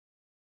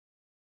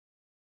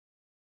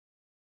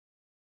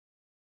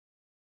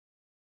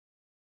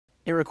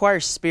It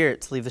requires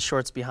spirit to leave the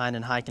shorts behind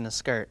and hike in a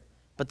skirt,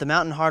 but the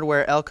Mountain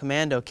Hardwear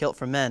Elkommando Kilt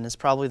for men is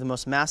probably the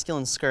most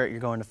masculine skirt you're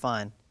going to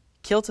find.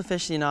 Kilt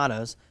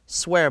aficionados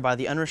swear by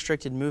the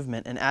unrestricted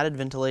movement and added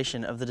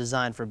ventilation of the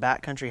design for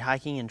backcountry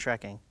hiking and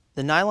trekking.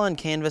 The nylon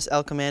canvas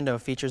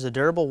Elkommando features a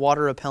durable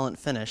water-repellent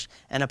finish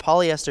and a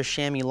polyester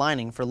chamois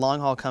lining for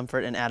long-haul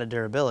comfort and added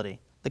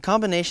durability. The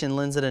combination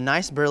lends it a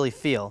nice burly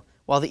feel,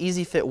 while the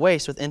easy-fit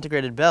waist with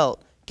integrated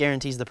belt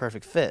guarantees the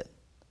perfect fit.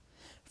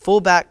 Full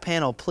back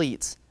panel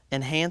pleats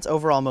enhance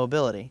overall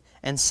mobility,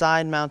 and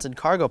side-mounted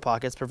cargo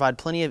pockets provide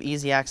plenty of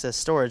easy-access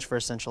storage for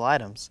essential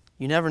items.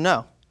 You never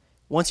know.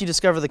 Once you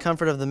discover the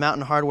comfort of the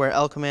Mountain Hardwear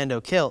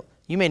Elkommando Kilt,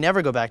 you may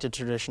never go back to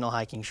traditional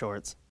hiking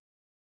shorts.